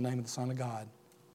believe on the name of the Son of God.